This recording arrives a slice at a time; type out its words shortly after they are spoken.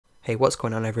Hey, what's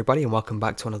going on everybody, and welcome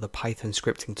back to another Python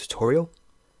scripting tutorial.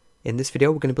 In this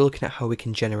video we're going to be looking at how we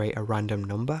can generate a random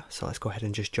number, so let's go ahead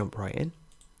and just jump right in.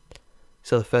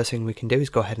 So the first thing we can do is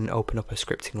go ahead and open up a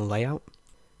scripting layout.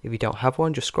 If you don't have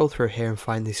one, just scroll through here and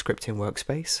find the scripting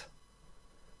workspace.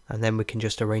 And then we can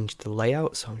just arrange the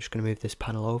layout, so I'm just going to move this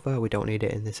panel over, we don't need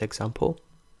it in this example.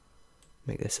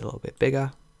 Make this a little bit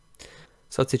bigger.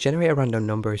 So to generate a random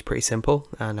number is pretty simple,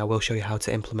 and I will show you how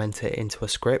to implement it into a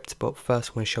script, but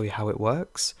first I'm going to show you how it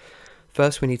works.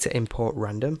 First we need to import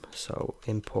random, so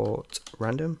import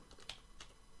random.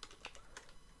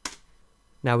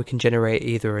 Now we can generate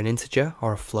either an integer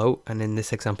or a float, and in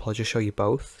this example I'll just show you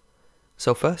both.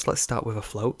 So first let's start with a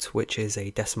float, which is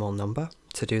a decimal number.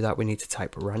 To do that we need to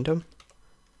type random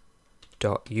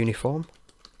dot uniform,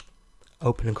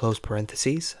 open and close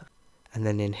parentheses, and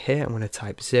then in here I'm going to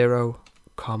type 0,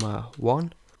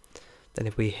 1. Then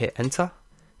if we hit enter,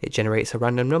 it generates a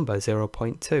random number,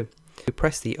 0.2. We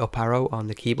press the up arrow on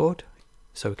the keyboard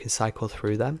so we can cycle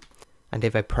through them, and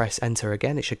if I press enter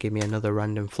again it should give me another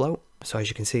random float. So as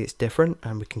you can see it's different,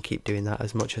 and we can keep doing that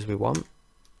as much as we want.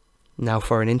 Now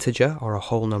for an integer or a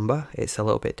whole number it's a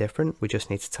little bit different. We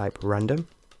just need to type random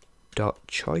dot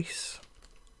choice,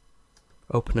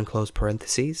 open and close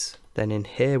parentheses, then in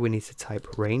here we need to type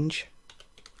range,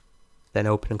 then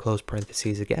open and close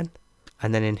parentheses again,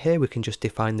 and then in here we can just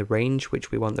define the range which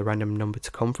we want the random number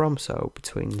to come from, so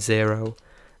between 0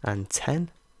 and 10.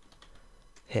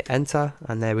 Hit enter,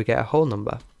 and there we get a whole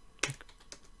number.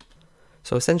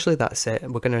 So essentially that's it.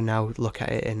 We're going to now look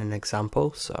at it in an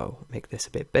example, so make this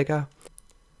a bit bigger.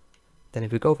 Then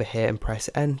if we go over here and press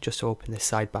N just to open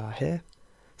this sidebar here.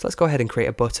 So let's go ahead and create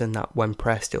a button that when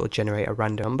pressed it will generate a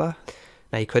random number.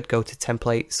 Now you could go to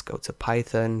templates, go to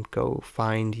Python, go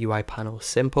find UI panel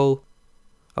simple,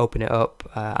 open it up,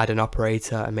 add an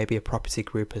operator and maybe a property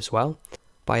group as well.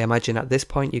 But I imagine at this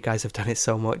point you guys have done it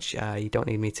so much you don't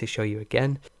need me to show you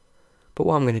again. But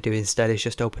what I'm going to do instead is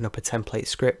just open up a template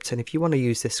script, and if you want to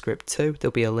use this script too,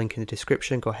 there'll be a link in the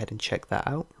description, go ahead and check that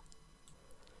out.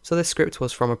 So this script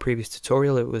was from a previous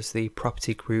tutorial, it was the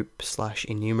property group /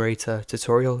 enumerator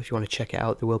tutorial. If you want to check it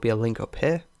out there will be a link up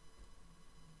here.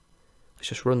 Let's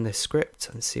just run this script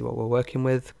and see what we're working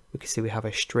with. We can see we have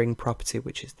a string property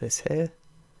which is this here,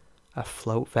 a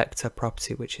float vector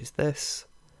property which is this,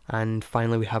 and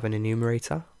finally we have an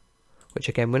enumerator, which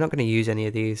again we're not going to use any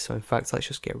of these, so in fact let's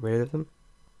just get rid of them.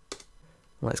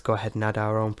 Let's go ahead and add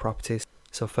our own properties.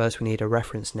 So first we need a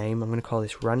reference name. I'm going to call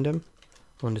this random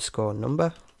underscore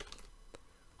number,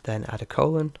 then add a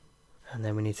colon, and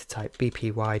then we need to type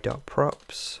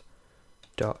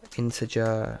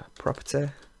bpy.props.integer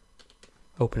property,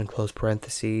 open and close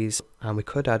parentheses, and we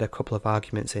could add a couple of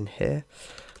arguments in here.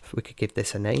 We could give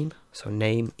this a name, so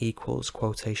name equals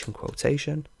quotation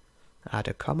quotation, add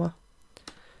a comma,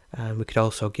 and we could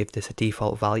also give this a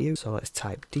default value, so let's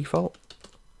type default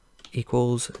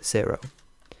equals 0.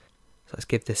 So let's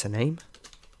give this a name.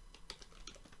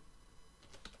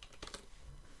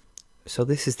 So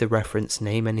this is the reference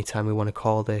name. Anytime we want to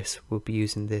call this we'll be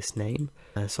using this name.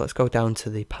 So let's go down to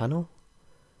the panel.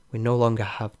 We no longer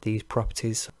have these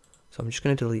properties, so I'm just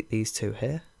going to delete these two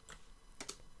here.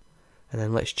 And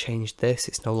then let's change this,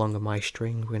 it's no longer my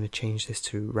string, we're going to change this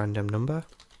to random number,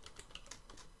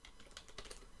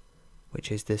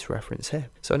 which is this reference here.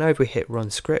 So now if we hit run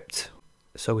script,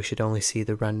 so we should only see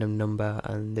the random number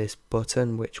and this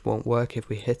button, which won't work if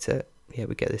we hit it. Here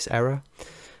we get this error,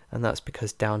 and that's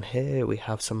because down here we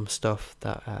have some stuff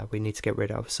that we need to get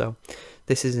rid of. So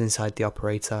this is inside the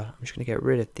operator. I'm just going to get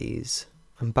rid of these.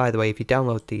 And by the way, if you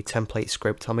download the template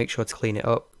script, I'll make sure to clean it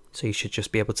up. So you should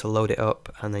just be able to load it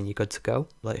up and then you're good to go.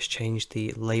 Let's change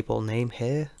the label name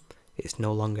here. It's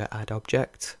no longer add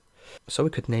object. So we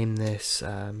could name this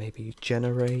maybe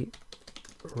generate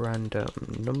random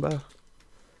number,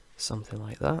 something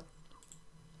like that.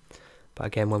 But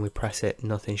again, when we press it,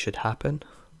 nothing should happen.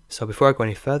 So before I go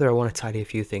any further, I want to tidy a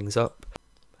few things up.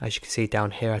 As you can see down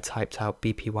here, I typed out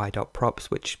bpy.props,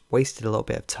 which wasted a little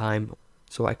bit of time.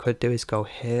 So what I could do is go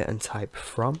here and type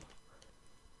from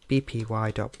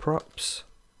bpy.props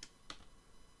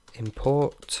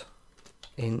import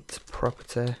int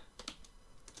property,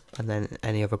 and then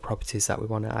any other properties that we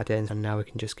want to add in. And now we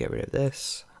can just get rid of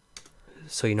this,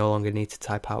 so you no longer need to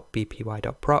type out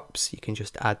bpy.props, you can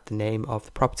just add the name of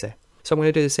the property. So I'm going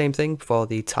to do the same thing for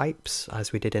the types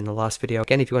as we did in the last video.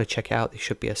 Again, if you want to check it out, there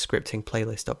should be a scripting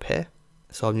playlist up here.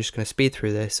 So I'm just going to speed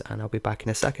through this and I'll be back in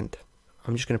a second.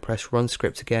 I'm just going to press run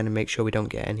script again and make sure we don't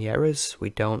get any errors.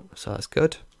 We don't, so that's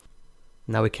good.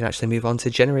 Now we can actually move on to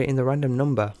generating the random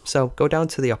number. So go down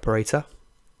to the operator,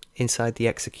 inside the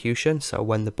execution, so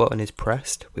when the button is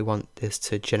pressed we want this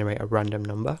to generate a random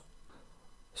number.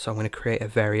 So I'm going to create a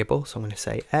variable. So I'm going to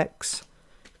say x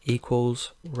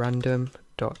equals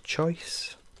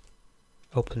random.choice,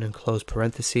 open and close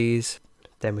parentheses.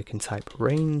 Then we can type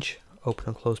range, open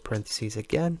and close parentheses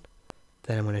again.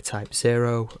 Then I'm going to type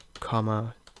 0,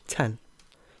 10.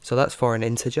 So that's for an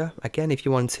integer. Again, if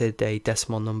you wanted a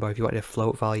decimal number, if you wanted a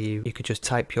float value, you could just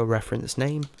type your reference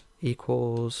name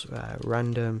equals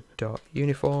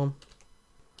random.uniform,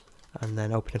 and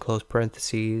then open and close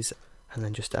parentheses, and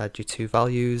then just add your two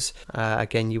values.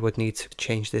 Again, you would need to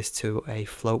change this to a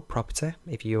float property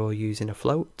if you're using a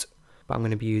float, but I'm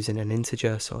going to be using an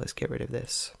integer, so let's get rid of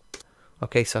this.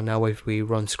 Okay, so now if we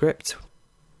run script,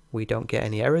 we don't get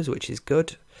any errors, which is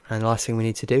good. And the last thing we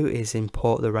need to do is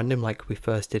import the random like we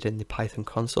first did in the Python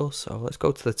console. So let's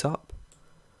go to the top,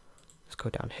 let's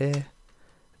go down here,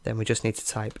 then we just need to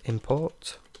type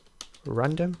import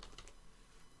random,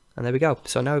 and there we go.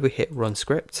 So now if we hit run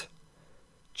script,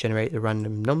 generate the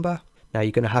random number. Now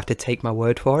you're going to have to take my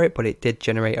word for it, but it did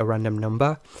generate a random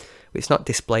number. It's not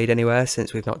displayed anywhere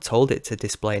since we've not told it to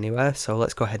display anywhere, so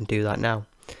let's go ahead and do that now.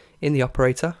 In the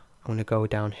operator, I'm going to go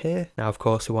down here. Now of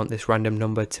course we want this random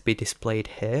number to be displayed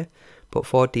here, but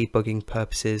for debugging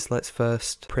purposes, let's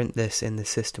first print this in the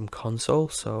system console.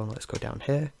 So let's go down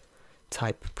here,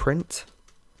 type print,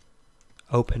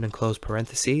 open and close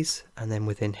parentheses, and then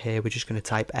within here we're just going to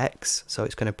type x, so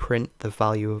it's going to print the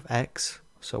value of x,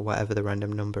 so whatever the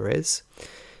random number is.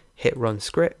 Hit run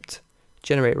script,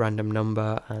 generate random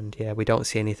number, and yeah, we don't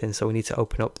see anything, so we need to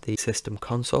open up the system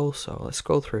console. So let's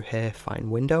scroll through here,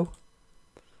 find window,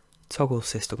 toggle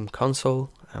system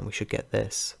console, and we should get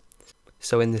this.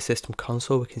 So in the system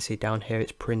console we can see down here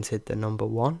it's printed the number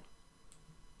 1,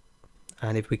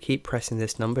 and if we keep pressing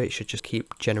this number it should just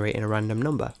keep generating a random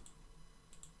number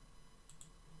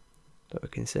that we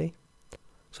can see.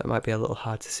 So it might be a little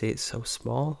hard to see, it's so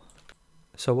small.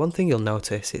 So one thing you'll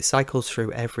notice, it cycles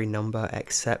through every number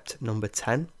except number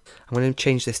 10. I'm going to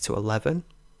change this to 11,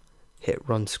 hit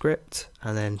run script,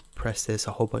 and then press this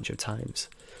a whole bunch of times.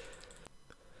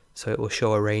 So it will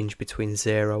show a range between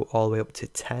 0 all the way up to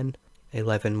 10.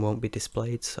 11 won't be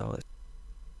displayed, so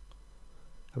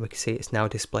and we can see it's now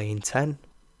displaying 10,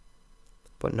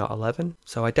 but not 11.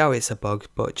 So I doubt it's a bug,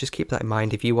 but just keep that in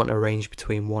mind. If you want a range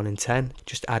between 1 and 10,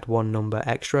 just add one number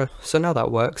extra. So now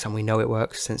that works, and we know it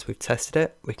works since we've tested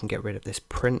it, we can get rid of this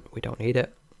print, we don't need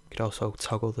it. We could also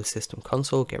toggle the system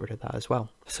console, get rid of that as well.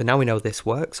 So now we know this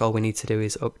works, all we need to do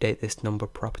is update this number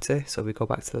property. So we go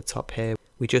back to the top here,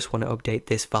 we just want to update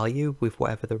this value with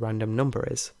whatever the random number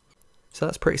is. So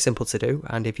that's pretty simple to do,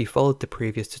 and if you followed the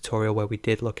previous tutorial where we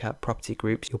did look at property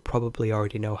groups, you'll probably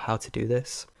already know how to do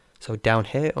this. So down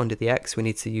here under the X we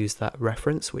need to use that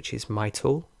reference, which is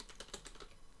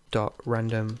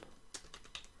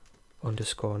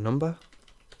mytool.random_number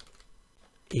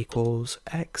equals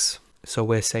X. So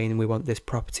we're saying we want this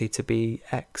property to be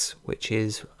X, which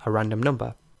is a random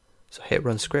number. So hit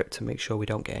run script to make sure we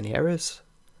don't get any errors.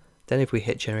 Then if we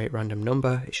hit generate random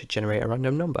number, it should generate a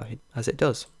random number, as it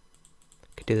does.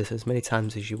 You can do this as many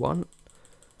times as you want.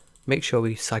 Make sure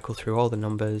we cycle through all the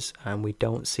numbers, and we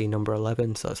don't see number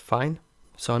 11, so that's fine.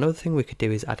 So another thing we could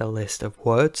do is add a list of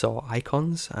words or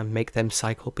icons and make them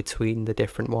cycle between the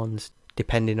different ones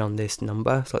depending on this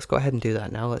number. So let's go ahead and do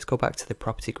that now. Let's go back to the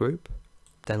property group.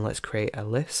 Then let's create a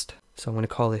list. So I'm going to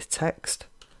call this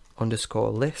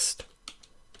text_list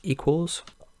equals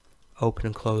open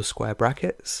and close square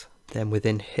brackets. Then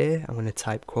within here I'm going to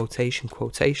type quotation,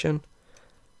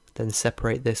 then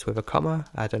separate this with a comma,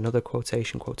 add another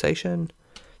quotation,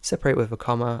 separate with a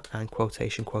comma, and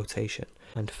quotation.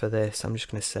 And for this I'm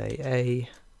just going to say A,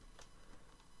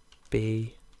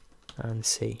 B, and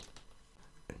C.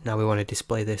 Now we want to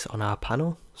display this on our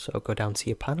panel, so go down to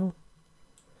your panel.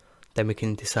 Then we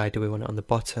can decide, do we want it on the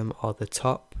bottom or the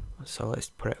top? So let's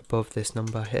put it above this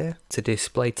number here. To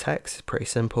display text, it's pretty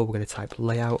simple. We're going to type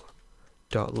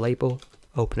layout.label,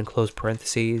 open and close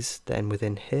parentheses, then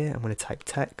within here I'm going to type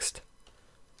text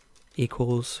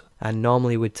equals, and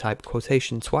normally we'd type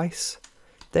quotation twice,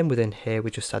 then within here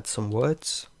we just add some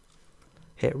words,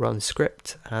 hit run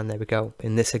script, and there we go.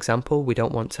 In this example we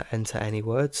don't want to enter any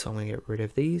words, so I'm going to get rid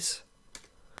of these.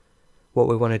 What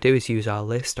we want to do is use our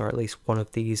list, or at least one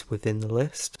of these within the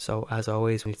list. So as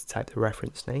always we need to type the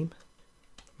reference name,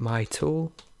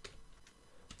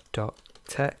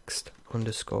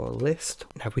 mytool.text_list.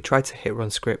 Now if we try to hit run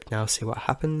script now, see what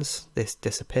happens. This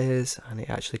disappears and it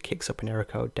actually kicks up an error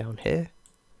code down here.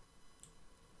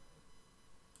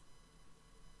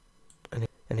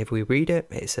 And if we read it,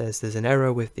 it says there's an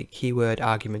error with the keyword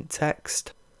argument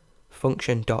text.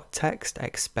 Function.text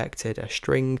expected a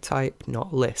string type,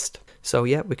 not list. So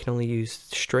yeah, we can only use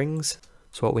strings.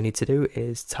 So what we need to do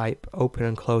is type open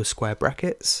and close square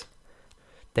brackets.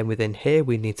 Then within here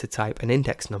we need to type an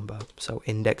index number, so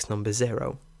index number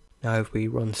 0. Now if we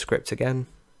run script again,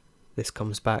 this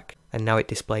comes back and now it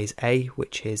displays A,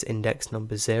 which is index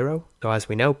number 0. So as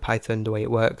we know, Python, the way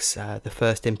it works, the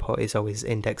first input is always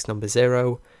index number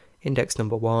 0, index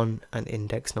number 1 and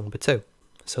index number 2.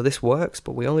 So this works,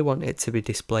 but we only want it to be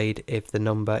displayed if the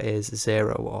number is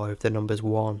 0 or if the number is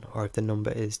 1 or if the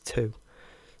number is 2.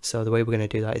 So the way we're going to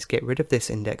do that is get rid of this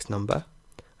index number,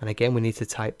 and again we need to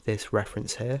type this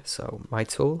reference here, so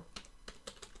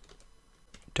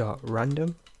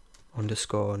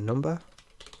mytool.random_number.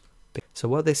 So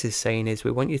what this is saying is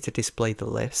we want you to display the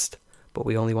list, but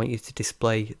we only want you to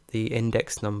display the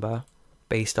index number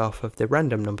based off of the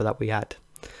random number that we had.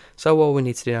 So what we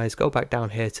need to do now is go back down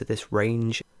here to this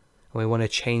range, and we want to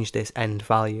change this end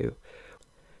value.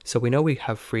 So we know we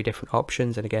have 3 different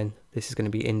options, and again this is going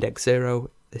to be index 0,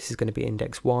 this is going to be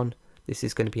index 1, this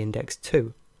is going to be index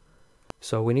 2.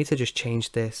 So we need to just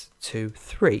change this to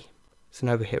 3. So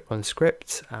now we hit run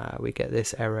script, we get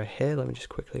this error here. Let me just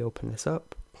quickly open this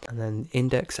up. And then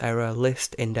index error,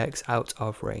 list index out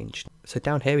of range. So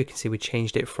down here we can see we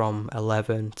changed it from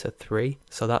 11 to 3.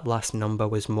 So that last number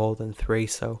was more than 3.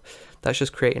 So that's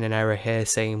just creating an error here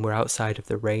saying we're outside of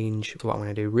the range. What I'm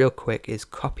going to do real quick is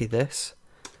copy this,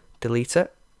 delete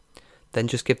it, then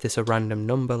just give this a random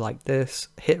number like this,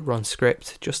 hit run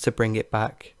script just to bring it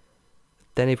back.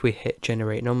 Then if we hit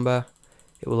generate number,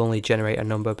 it will only generate a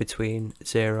number between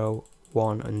 0,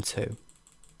 1 and 2.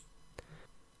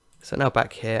 So now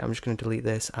back here, I'm just going to delete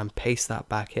this and paste that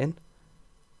back in.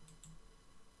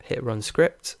 Hit run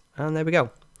script, and there we go.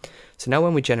 So now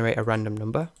when we generate a random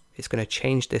number, it's going to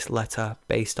change this letter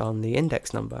based on the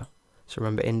index number. So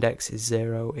remember, index is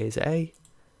 0 is A,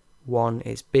 1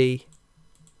 is B,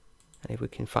 and if we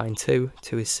can find 2,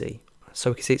 2 is C.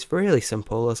 So we can see it's really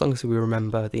simple as long as we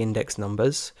remember the index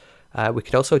numbers. We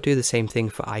could also do the same thing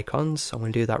for icons, so I'm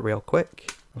going to do that real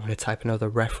quick. I'm going to type another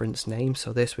reference name,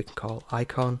 so this we can call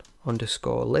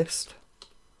icon_list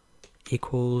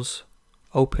equals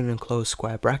open and close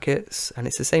square brackets, and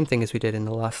it's the same thing as we did in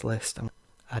the last list. I'm going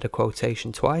to add a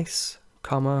quotation twice,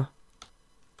 comma,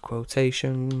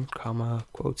 quotation, comma,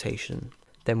 quotation.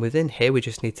 Then within here we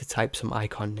just need to type some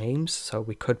icon names, so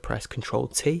we could press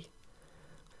Ctrl T,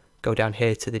 go down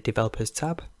here to the developers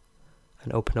tab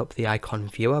and open up the icon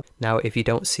viewer. Now if you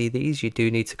don't see these, you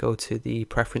do need to go to the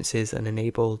preferences and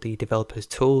enable the developers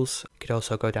tools. You could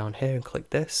also go down here and click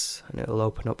this and it'll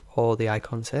open up all the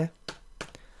icons here.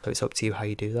 So it's up to you how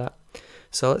you do that.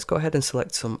 So let's go ahead and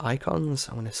select some icons.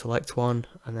 I'm going to select one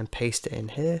and then paste it in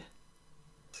here.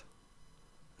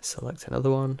 Select another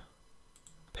one,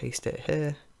 paste it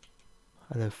here,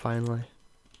 and then finally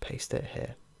paste it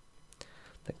here.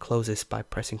 Then close this by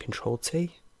pressing Ctrl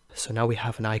T. So now we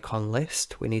have an icon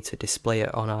list. We need to display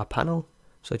it on our panel.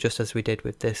 So just as we did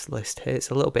with this list here, it's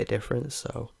a little bit different.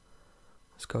 So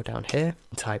let's go down here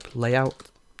and type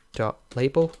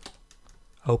layout.label,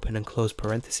 open and close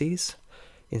parentheses.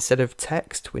 Instead of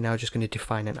text, we're now just going to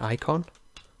define an icon.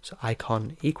 So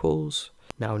icon equals.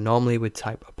 Now normally we'd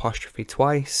type apostrophe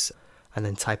twice and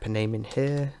then type a name in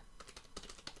here,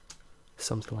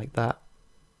 something like that.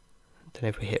 Then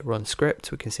if we hit run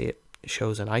script, we can see it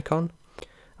shows an icon.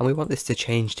 And we want this to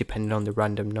change depending on the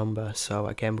random number. So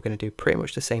again, we're going to do pretty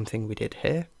much the same thing we did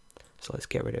here. So let's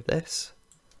get rid of this.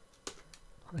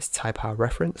 Let's type our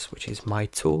reference, which is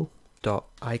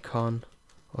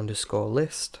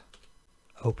mytool.icon_list,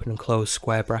 open and close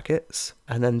square brackets.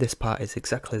 And then this part is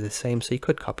exactly the same. So you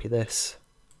could copy this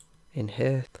in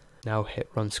here. Now hit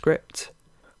run script.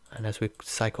 And as we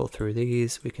cycle through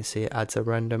these, we can see it adds a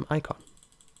random icon.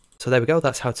 So there we go,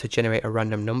 that's how to generate a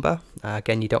random number.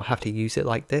 Again, you don't have to use it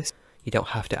like this. You don't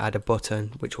have to add a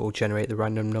button which will generate the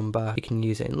random number. You can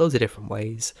use it in loads of different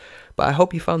ways. But I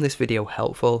hope you found this video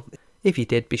helpful. If you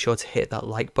did, be sure to hit that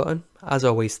like button. As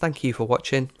always, thank you for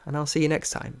watching, and I'll see you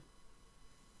next time.